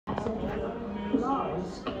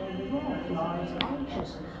Laurie's scared to death. Laurie's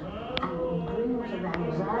anxious and dreams of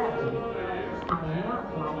anxiety are not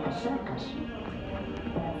like a circus.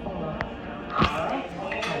 They're full of horror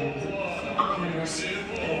and ominous doom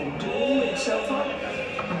and so forth,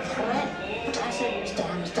 and threat. But I said, Mr.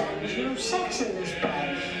 Amstead, there's no sex in this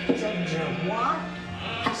play. He said, what?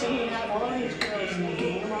 I said, we have all these girls in the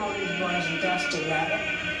game, all these boys in dusty leather.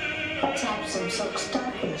 Let's have some silk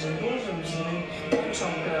stockings and bosoms and pencil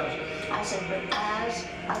girls. I said, but as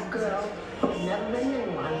a girl who's never been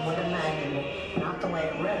in one would imagine it, not the way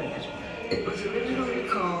it really is. It was originally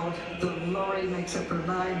called the Laurie Makes Up Her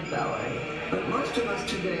Mind Ballet, but most of us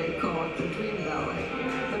today call it the Dream Ballet.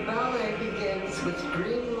 The ballet begins with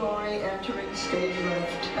Dream Laurie entering stage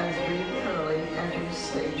left as Dream Curly enters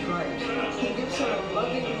stage right. He gives her a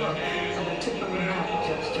loving look and a tip of the hat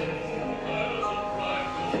gesture.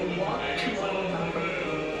 They walk to one another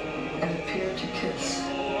and appear to kiss.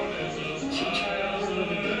 She turns and with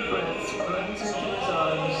a deep breath runs into his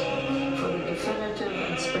arms for the definitive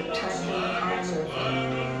and spectacular high lift.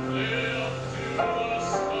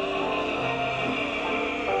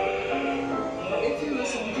 If you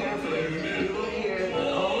listen carefully, you will hear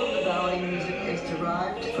that all of the ballet music is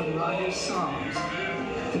derived from Rodgers' songs.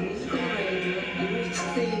 The musical arrangement used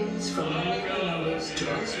themes from many of the numbers to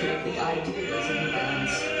illustrate the ideas in the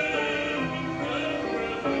dance.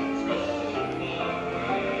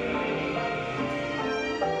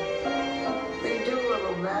 They do a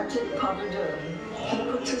romantic pas de deux. He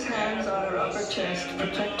puts his hands on her upper chest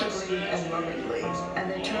protectively and lovingly, and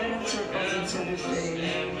they turn in circles in center stage,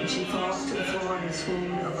 and she falls to the floor in a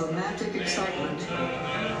swoon of romantic excitement.